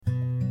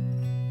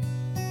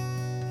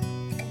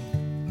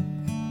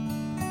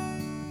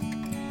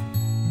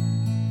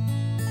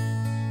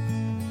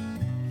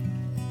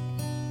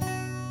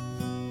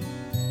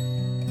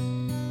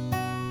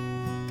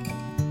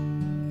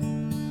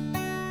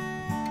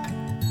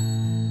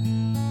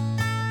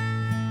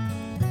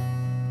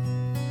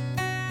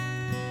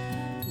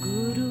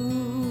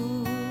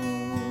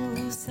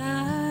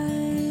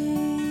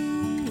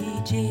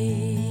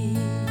Jai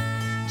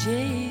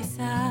Jai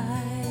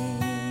Sai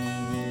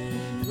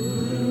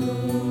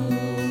Guru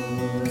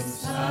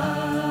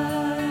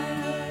Sai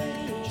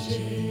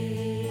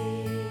Jai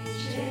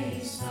Jai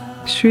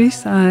Sai. Sri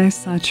Sai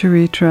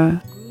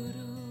Satcharitra,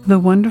 The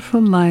Wonderful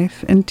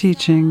Life and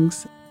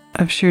Teachings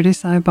of Shirdi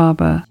Sai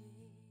Baba,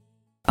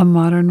 a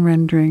modern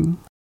rendering.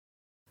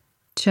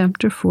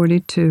 Chapter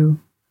 42.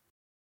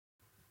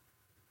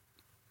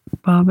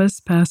 Baba's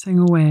Passing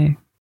Away.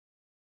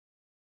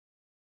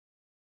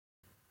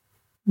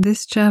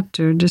 This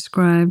chapter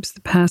describes the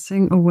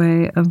passing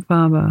away of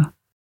Baba.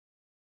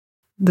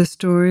 The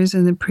stories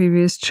in the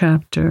previous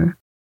chapter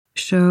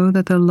show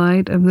that the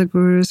light of the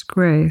Guru's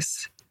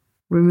grace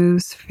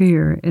removes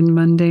fear in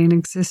mundane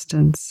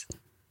existence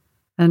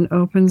and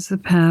opens the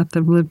path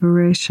of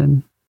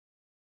liberation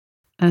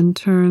and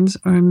turns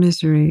our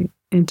misery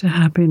into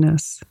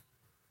happiness.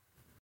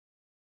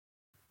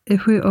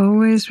 If we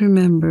always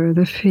remember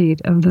the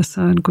feet of the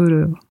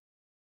Sadguru,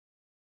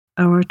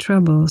 our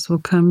troubles will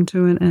come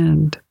to an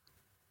end.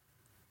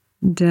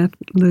 Death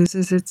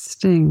loses its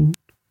sting,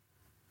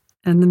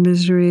 and the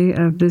misery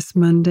of this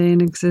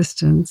mundane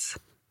existence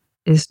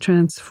is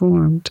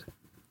transformed.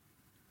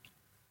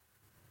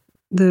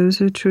 Those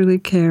who truly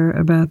care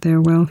about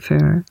their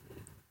welfare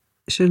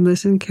should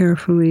listen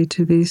carefully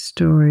to these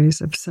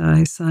stories of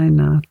Sai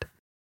Sainath,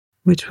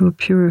 which will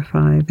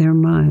purify their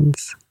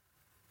minds.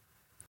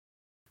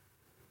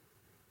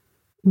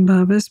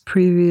 Baba's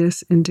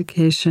previous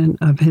indication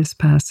of his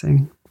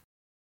passing.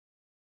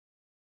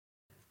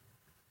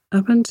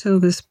 Up until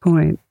this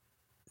point,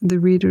 the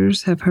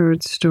readers have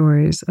heard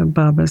stories of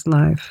Baba's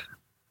life.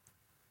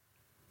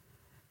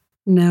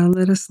 Now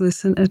let us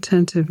listen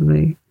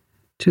attentively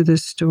to the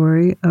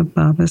story of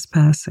Baba's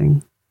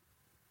passing.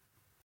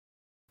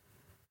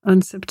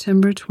 On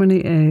September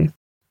 28,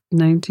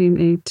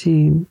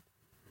 1918,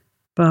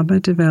 Baba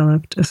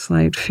developed a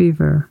slight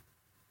fever.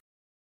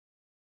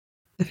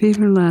 The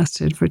fever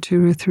lasted for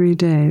 2 or 3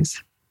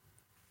 days,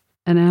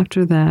 and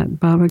after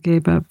that Baba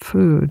gave up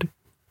food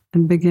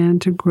and began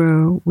to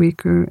grow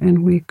weaker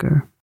and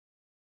weaker.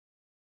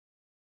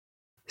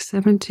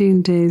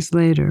 17 days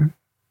later,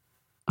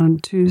 on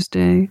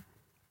Tuesday,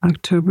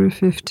 October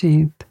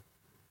 15th,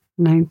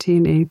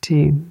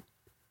 1918,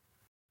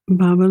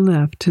 Baba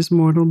left his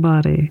mortal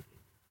body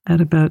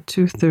at about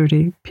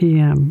 2:30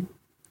 p.m.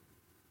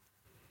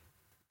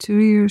 2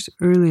 years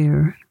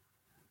earlier,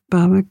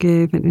 Baba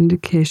gave an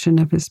indication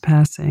of his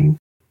passing,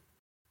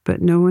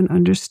 but no one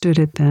understood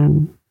it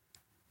then.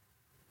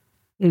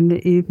 In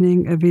the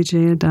evening of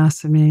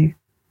Vijayadasami,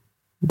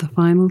 the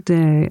final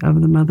day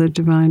of the Mother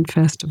Divine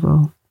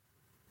Festival,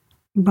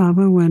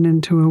 Baba went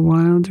into a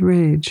wild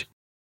rage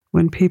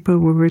when people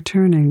were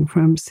returning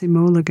from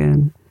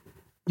Simolagan,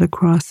 the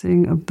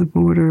crossing of the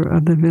border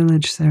of the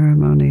village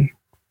ceremony.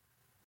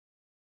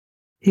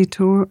 He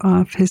tore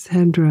off his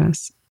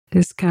headdress,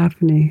 his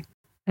kafni,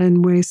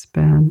 and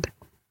waistband,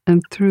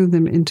 and threw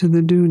them into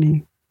the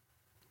Duni.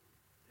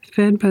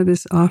 Fed by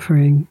this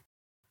offering,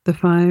 the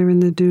fire in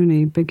the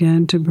Duni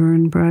began to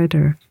burn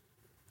brighter,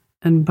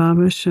 and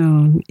Baba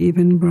shone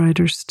even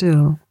brighter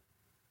still.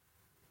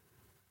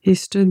 He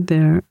stood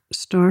there,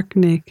 stark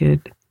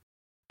naked,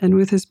 and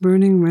with his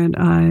burning red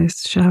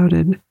eyes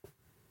shouted,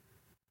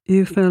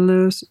 "You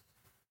fellows,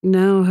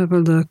 now have a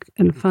look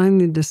and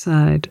finally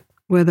decide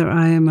whether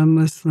I am a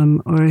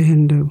Muslim or a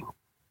Hindu."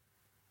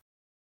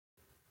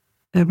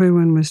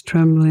 Everyone was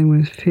trembling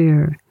with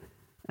fear,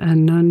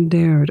 and none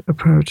dared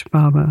approach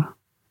Baba.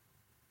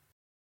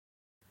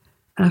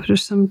 After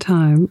some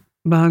time,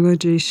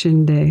 Bhagaji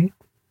Shinde,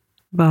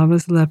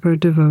 Baba's leper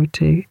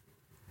devotee,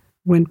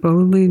 went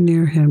boldly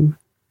near him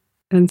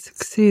and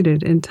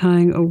succeeded in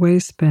tying a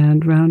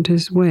waistband round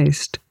his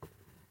waist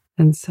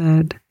and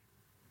said,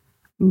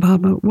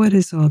 "Baba, what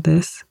is all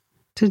this?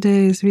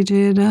 Today is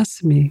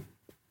Vijayadasami."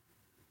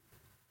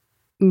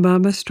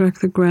 Baba struck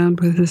the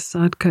ground with his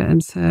satka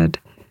and said,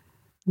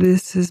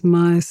 "This is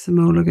my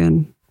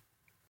Simolagan."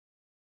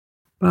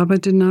 Baba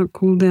did not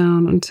cool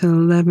down until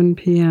 11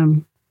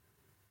 p.m.,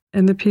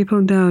 and the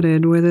people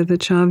doubted whether the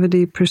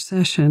Chavadi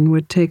procession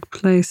would take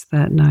place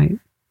that night.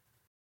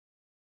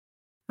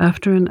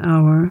 After an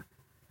hour,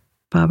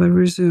 Baba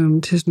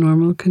resumed his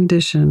normal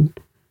condition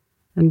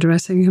and,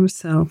 dressing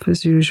himself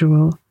as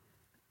usual,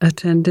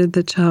 attended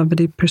the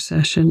Chavadi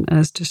procession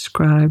as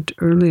described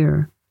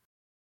earlier.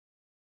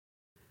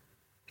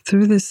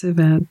 Through this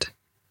event,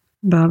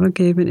 Baba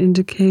gave an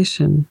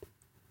indication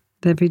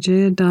that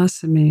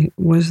Vijayadasami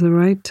was the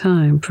right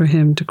time for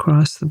him to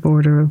cross the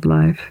border of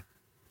life.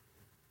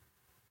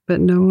 But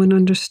no one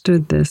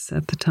understood this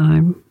at the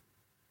time.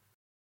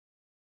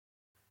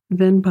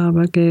 Then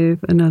Baba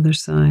gave another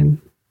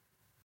sign.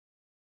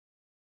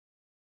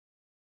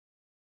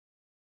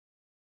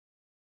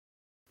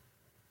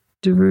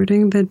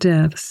 Diverting the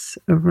deaths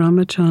of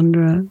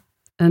Ramachandra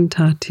and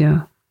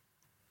Tatya.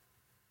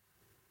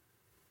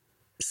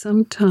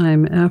 Some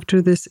time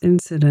after this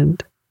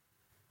incident,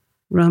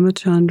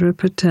 Ramachandra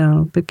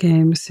Patel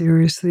became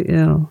seriously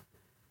ill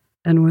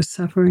and was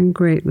suffering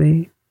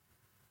greatly.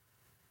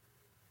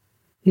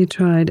 He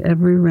tried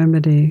every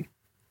remedy,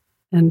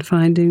 and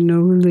finding no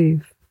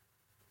relief,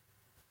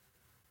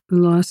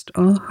 lost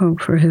all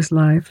hope for his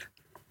life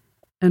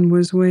and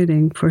was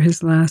waiting for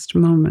his last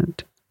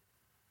moment.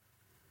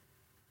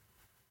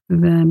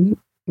 Then,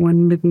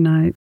 one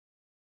midnight,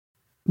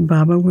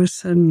 Baba was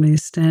suddenly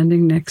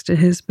standing next to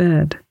his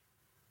bed.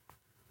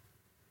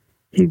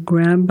 He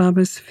grabbed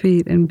Baba's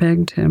feet and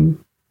begged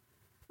him,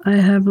 "I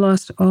have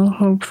lost all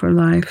hope for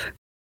life.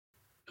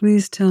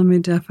 Please tell me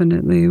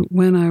definitely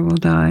when I will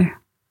die."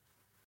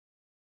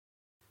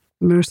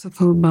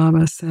 Merciful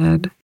Baba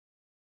said,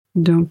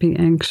 "Don't be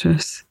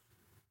anxious.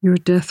 Your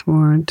death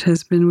warrant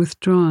has been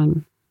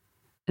withdrawn,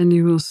 and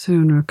you will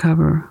soon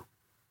recover.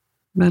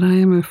 But I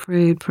am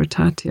afraid for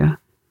Tatya.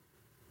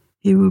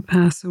 He will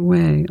pass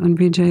away on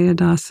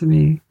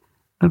Vijayadasami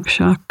of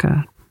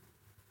Shaka,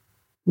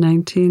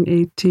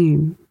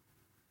 1918.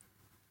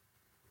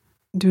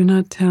 Do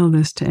not tell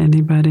this to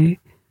anybody,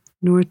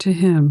 nor to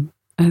him,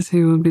 as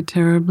he will be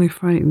terribly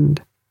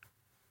frightened."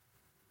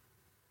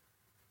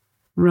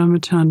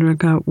 Ramachandra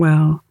got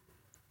well,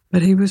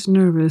 but he was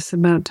nervous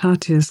about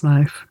Tatya's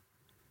life,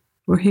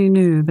 for he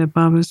knew that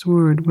Baba's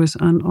word was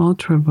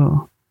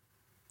unalterable,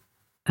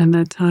 and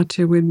that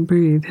Tatya would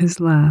breathe his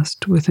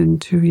last within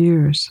 2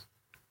 years.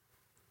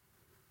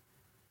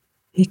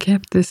 He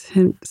kept this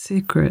hint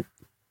secret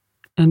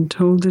and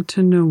told it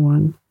to no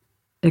one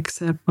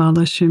except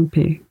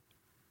Balashimpi.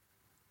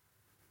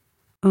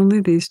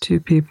 Only these two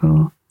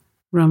people,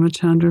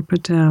 Ramachandra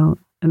Patel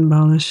and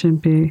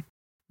Balashimpi,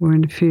 were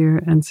in fear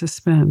and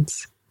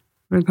suspense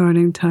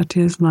regarding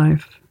Tatya's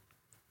life.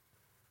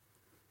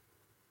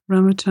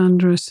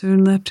 Ramachandra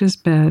soon left his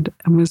bed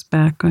and was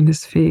back on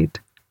his feet.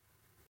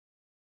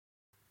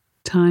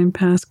 Time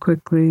passed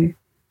quickly,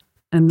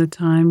 and the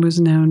time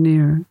was now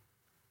near.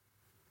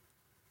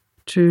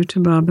 True to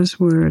Baba's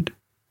word,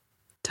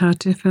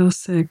 Tatya fell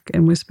sick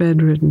and was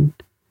bedridden,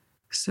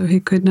 so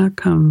he could not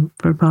come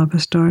for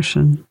Baba's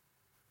darshan.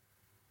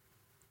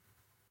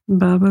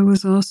 Baba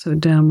was also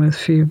down with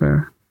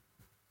fever.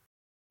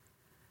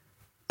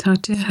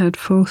 Tatya had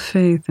full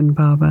faith in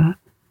Baba,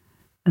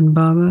 and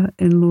Baba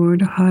in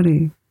Lord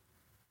Hari,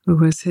 who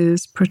was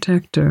his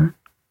protector.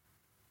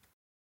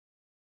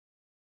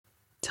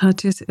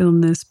 Tatya's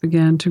illness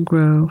began to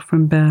grow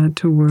from bad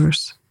to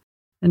worse,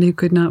 and he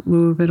could not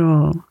move at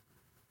all,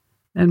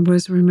 and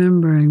was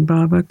remembering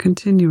Baba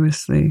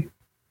continuously.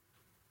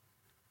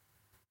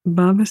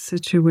 Baba's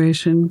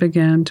situation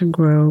began to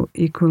grow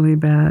equally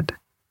bad.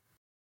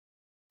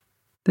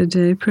 The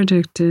day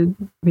predicted,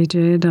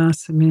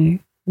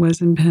 Vijayadasami,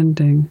 was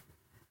impending,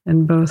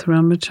 and both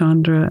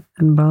Ramachandra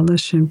and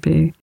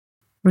Balashimpi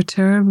were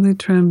terribly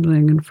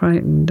trembling and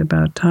frightened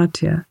about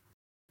Tatya,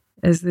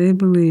 as they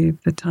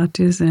believed that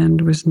Tatya's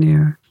end was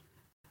near,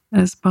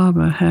 as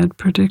Baba had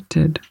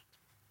predicted.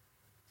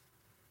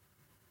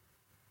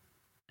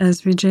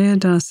 As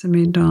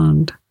Vijayadasami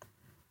dawned,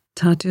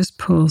 Tatya's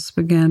pulse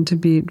began to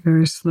beat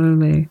very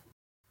slowly,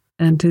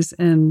 and his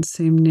end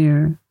seemed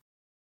near.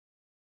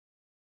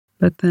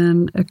 But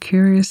then a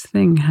curious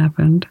thing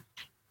happened.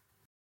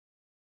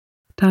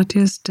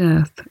 Tatya's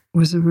death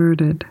was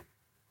averted.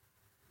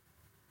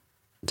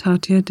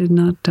 Tatya did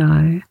not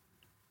die.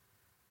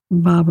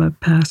 Baba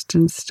passed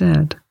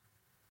instead.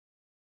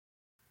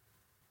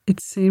 It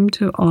seemed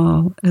to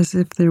all as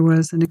if there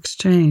was an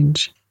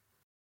exchange.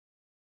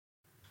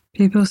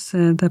 People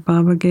said that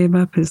Baba gave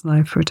up his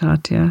life for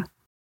Tatya.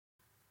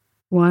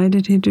 Why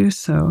did he do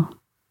so?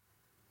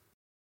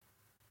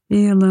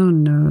 He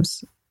alone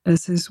knows,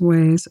 as his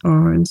ways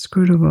are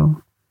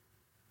inscrutable.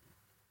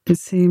 It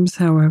seems,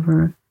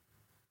 however,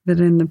 that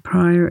in the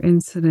prior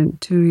incident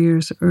 2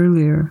 years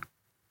earlier,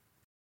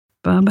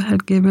 Baba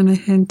had given a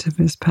hint of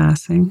his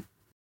passing,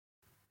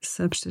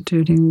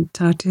 substituting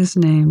Tatya's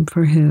name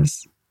for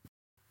his.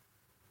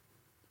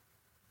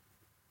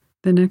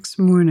 The next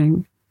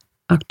morning,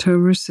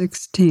 October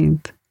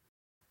 16th,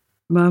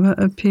 Baba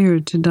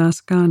appeared to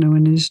Das Ganu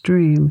in his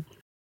dream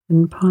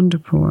in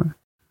Pandharpur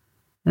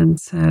and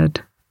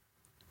said,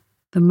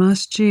 "The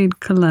masjid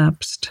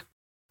collapsed.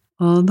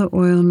 All the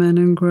oilmen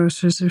and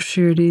grocers of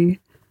Shirdi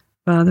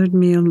bothered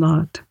me a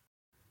lot,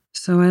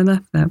 so I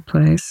left that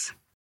place.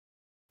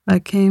 I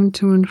came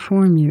to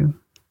inform you.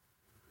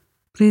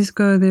 Please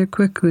go there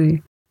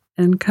quickly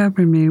and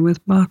cover me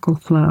with bakul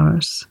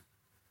flowers."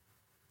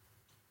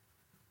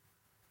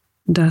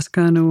 Das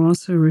Ganu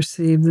also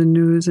received the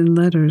news in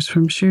letters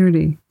from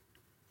Shirdi.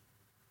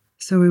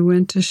 So he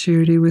went to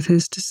Shirdi with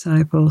his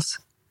disciples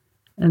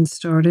and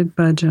started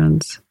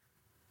bhajans,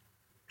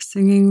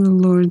 singing the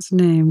Lord's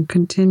name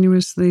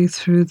continuously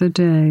through the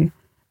day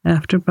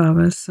after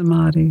Baba's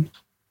samadhi.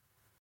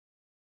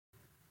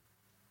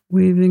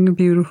 Weaving a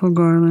beautiful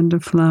garland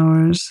of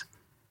flowers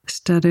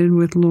studded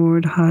with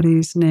Lord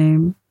Hari's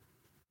name,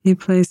 he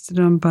placed it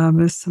on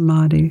Baba's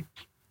samadhi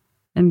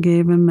and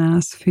gave a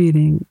mass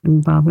feeding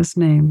in Baba's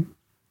name.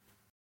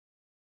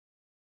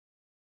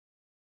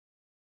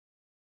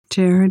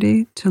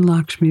 Charity to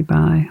Lakshmi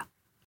Bai.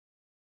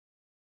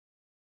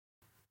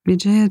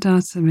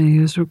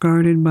 Vijayadasami is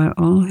regarded by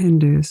all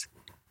Hindus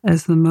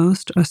as the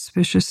most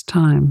auspicious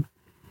time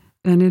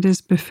and it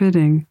is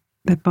befitting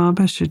that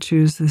Baba should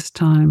choose this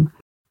time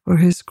for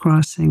his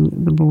crossing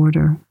the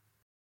border.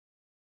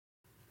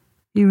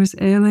 He was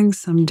ailing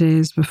some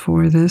days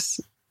before this,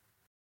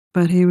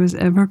 but he was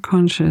ever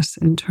conscious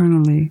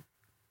internally.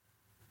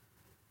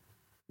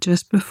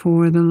 Just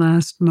before the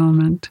last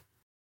moment,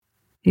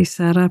 he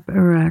sat up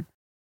erect,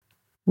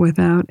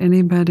 without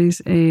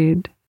anybody's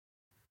aid,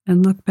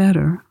 and looked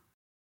better.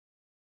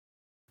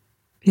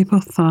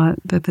 People thought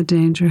that the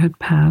danger had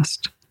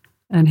passed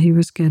and he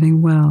was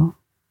getting well.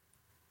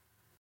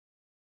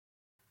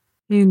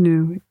 He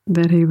knew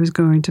that he was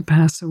going to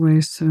pass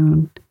away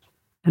soon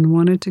and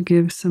wanted to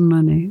give some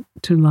money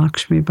to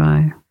Lakshmi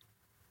Bai.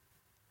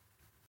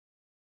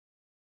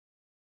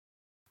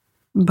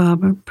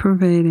 Baba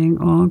pervading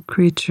all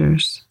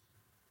creatures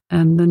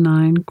and the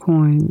 9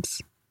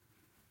 coins.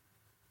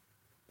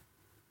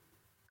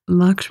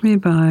 Lakshmi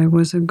Bai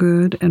was a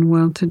good and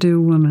well-to-do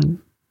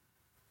woman.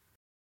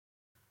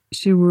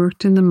 She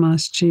worked in the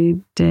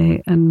masjid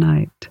day and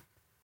night.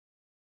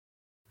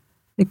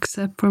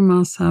 Except for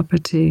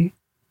Malsapati,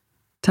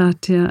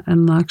 Tatya,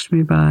 and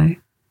Lakshmi Bai,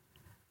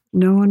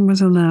 no one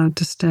was allowed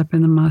to step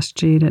in the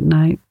masjid at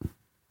night.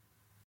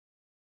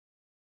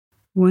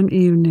 One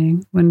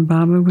evening, when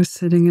Baba was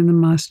sitting in the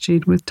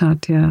masjid with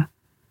Tatya,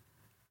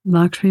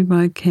 Lakshmi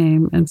Bai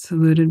came and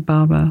saluted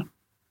Baba.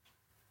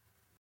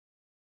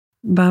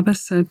 Baba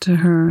said to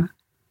her,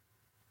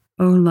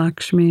 "O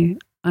Lakshmi,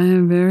 I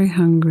am very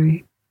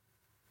hungry."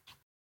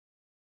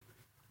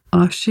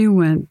 Off she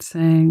went,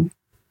 saying,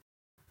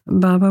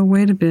 "Baba,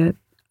 wait a bit.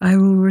 I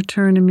will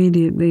return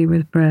immediately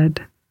with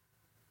bread."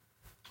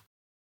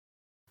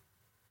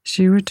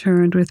 She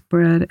returned with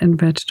bread and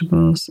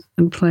vegetables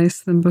and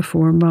placed them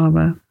before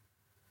Baba.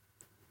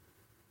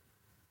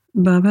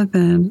 Baba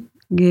then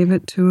gave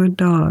it to a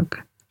dog.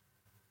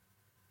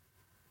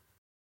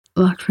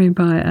 Lakshmi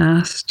Bai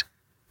asked,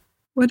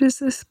 "What is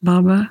this,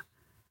 Baba?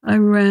 I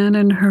ran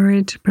and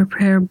hurried to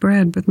prepare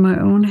bread with my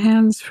own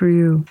hands for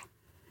you,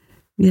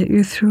 yet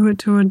you threw it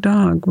to a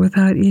dog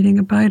without eating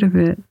a bite of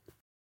it.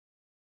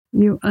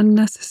 You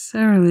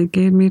unnecessarily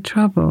gave me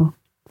trouble."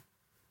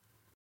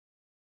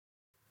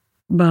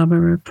 Baba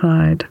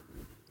replied,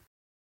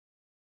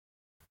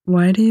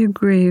 "Why do you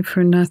grieve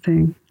for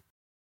nothing?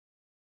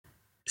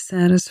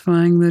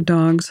 Satisfying the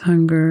dog's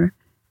hunger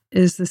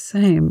is the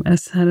same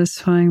as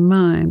satisfying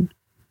mine.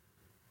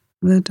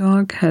 The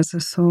dog has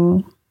a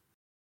soul.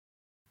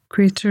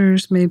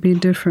 Creatures may be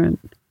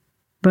different,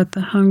 but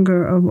the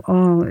hunger of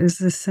all is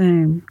the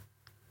same.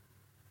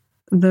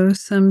 Though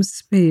some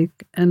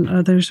speak and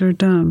others are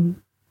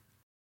dumb,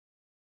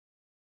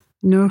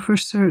 know for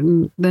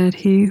certain that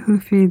he who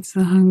feeds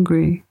the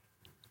hungry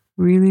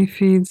really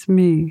feeds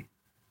me.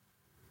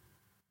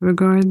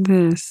 Regard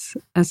this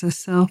as a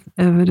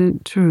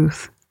self-evident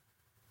truth."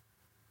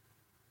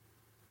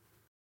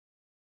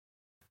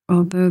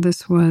 Although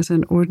this was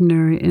an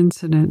ordinary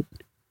incident,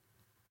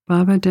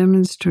 Baba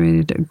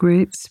demonstrated a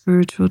great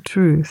spiritual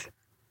truth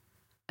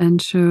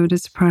and showed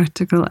its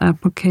practical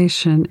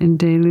application in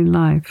daily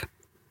life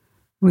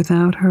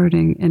without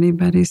hurting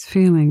anybody's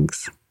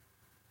feelings.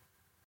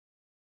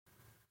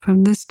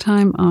 From this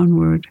time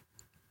onward,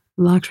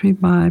 Lakshmi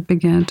Bai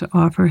began to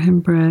offer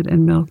him bread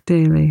and milk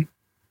daily,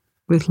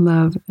 with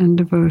love and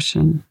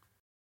devotion.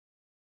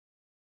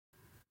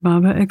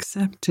 Baba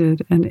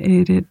accepted and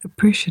ate it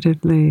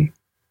appreciatively.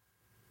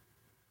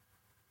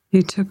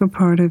 He took a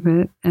part of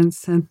it and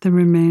sent the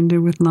remainder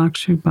with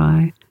Lakshmi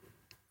Bai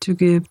to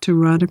give to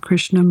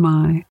Radhakrishna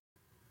Mai,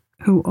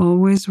 who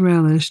always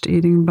relished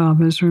eating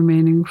Baba's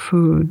remaining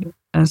food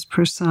as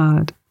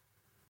prasad.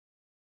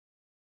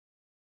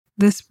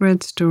 This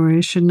bread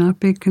story should not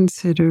be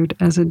considered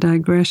as a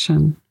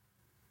digression.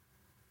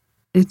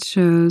 It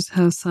shows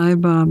how Sai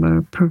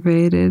Baba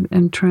pervaded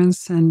and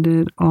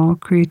transcended all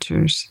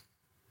creatures.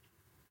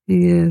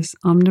 He is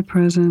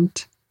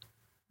omnipresent,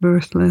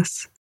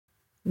 birthless,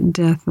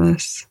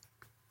 deathless,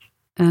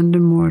 and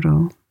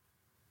immortal.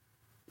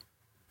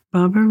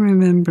 Baba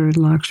remembered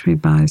Lakshmi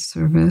Bai's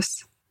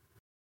service.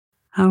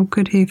 How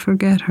could he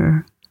forget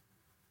her?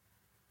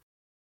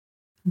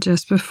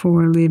 Just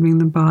before leaving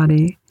the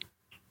body,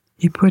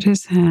 he put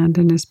his hand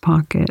in his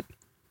pocket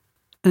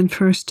and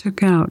first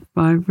took out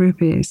 5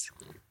 rupees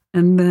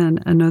and then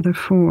another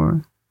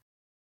 4.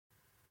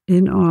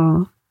 In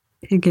all,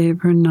 he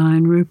gave her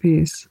 9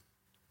 rupees.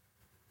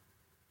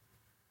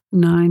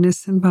 9 is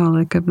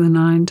symbolic of the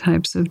 9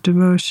 types of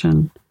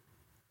devotion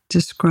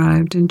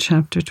described in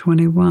chapter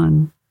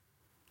 21,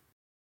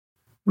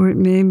 or it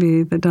may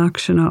be the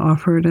dakshina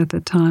offered at the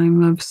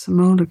time of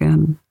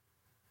Samoligan.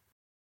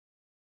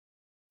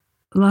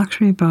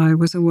 Lakshmi Bai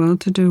was a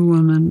well-to-do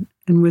woman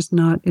and was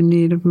not in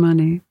need of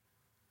money.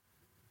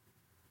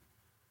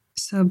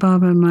 So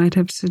Baba might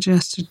have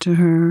suggested to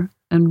her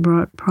and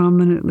brought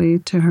prominently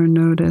to her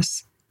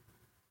notice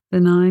the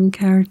 9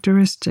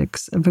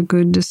 characteristics of a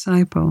good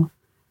disciple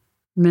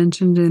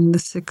mentioned in the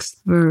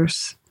 6th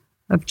verse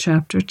of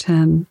chapter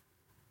 10,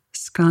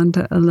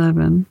 Skanda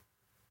 11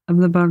 of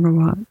the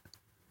Bhagavat,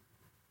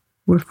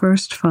 where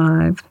first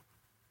 5,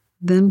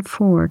 then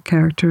 4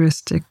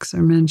 characteristics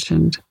are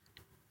mentioned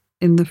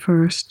in the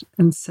first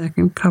and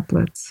second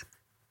couplets.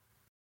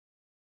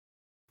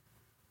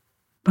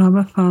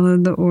 Baba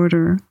followed the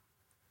order,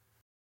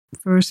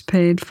 first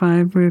paid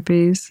 5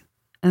 rupees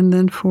and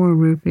then 4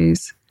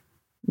 rupees,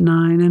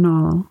 9 in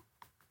all.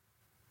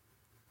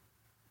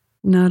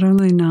 Not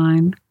only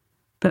 9,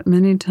 but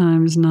many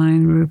times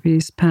 9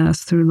 rupees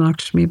passed through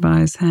Lakshmi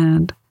Bai's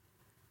hand.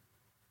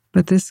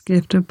 But this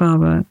gift of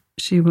Baba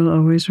she will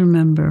always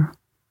remember.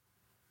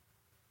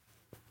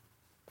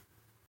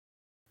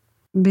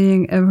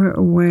 Being ever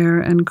aware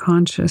and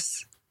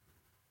conscious,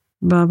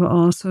 Baba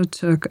also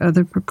took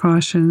other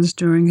precautions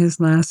during his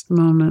last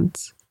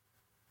moments.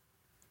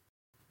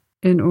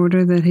 In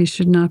order that he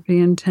should not be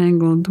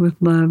entangled with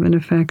love and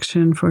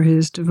affection for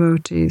his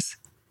devotees,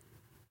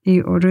 he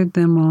ordered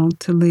them all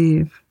to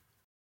leave.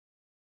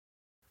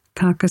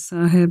 Kaka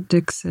Sahib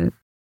Dixit,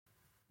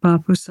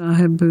 Bapu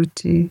Sahib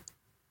Bhuti,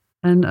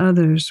 and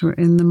others were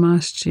in the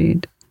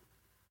masjid,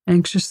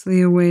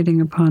 anxiously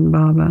awaiting upon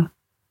Baba.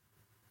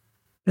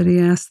 But he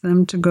asked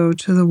them to go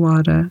to the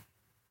wada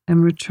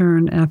and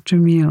return after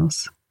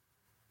meals.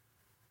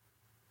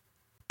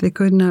 They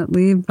could not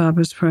leave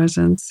Baba's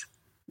presence,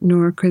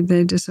 nor could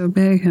they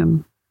disobey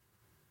him.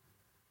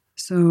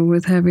 So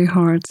with heavy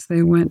hearts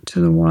they went to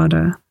the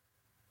wada.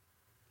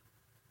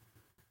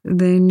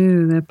 They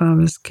knew that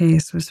Baba's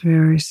case was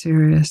very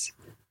serious,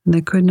 and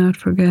they could not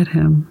forget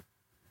him.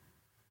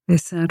 They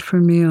sat for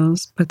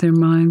meals, but their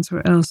minds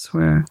were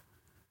elsewhere,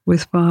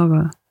 with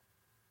Baba.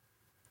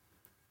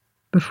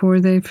 Before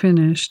they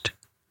finished,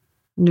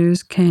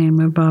 news came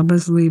of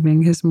Baba's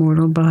leaving his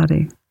mortal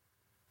body.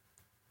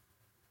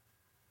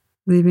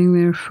 Leaving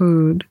their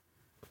food,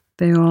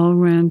 they all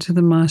ran to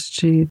the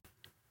masjid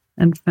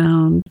and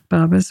found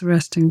Baba's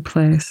resting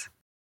place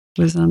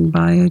was on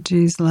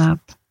Bayaji's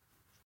lap.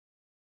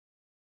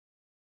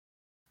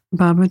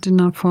 Baba did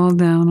not fall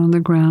down on the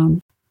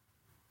ground,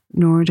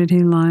 nor did he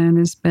lie on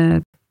his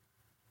bed,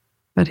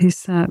 but he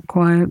sat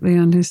quietly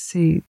on his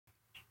seat,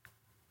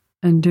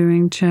 and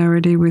doing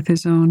charity with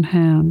his own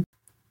hand,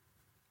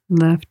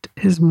 left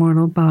his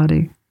mortal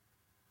body.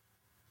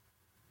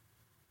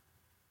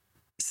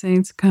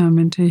 Saints come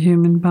into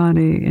human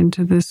body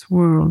into this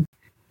world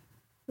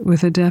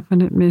with a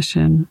definite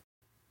mission,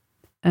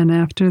 and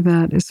after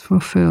that is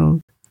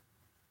fulfilled,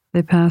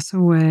 they pass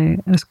away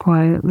as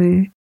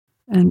quietly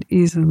and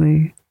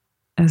easily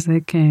as they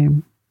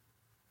came.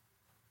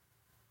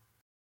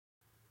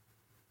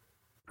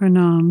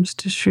 Pranams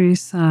to Sri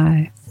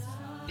Sai.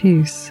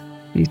 Peace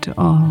be to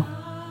all.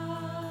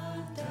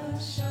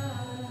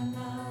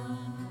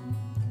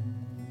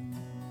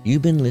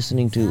 You've been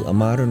listening to a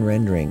modern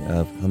rendering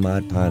of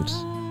Hamad Pant's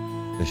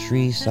The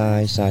Sri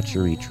Sai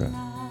Satcharitra,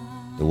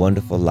 The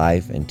Wonderful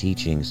Life and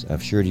Teachings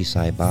of Shirdi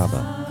Sai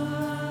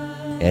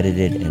Baba,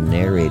 edited and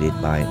narrated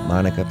by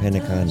Monica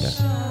Penacanda.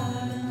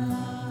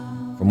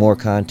 For more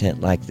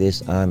content like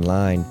this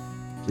online,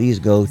 please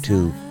go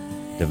to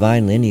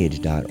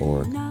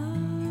divinelineage.org,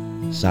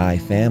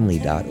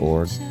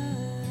 SaiFamily.org,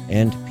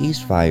 and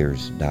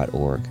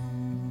peacefires.org.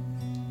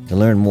 To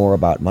learn more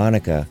about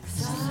Monica,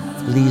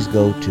 please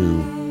go to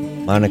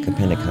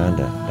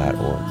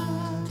monicapenacanda.org.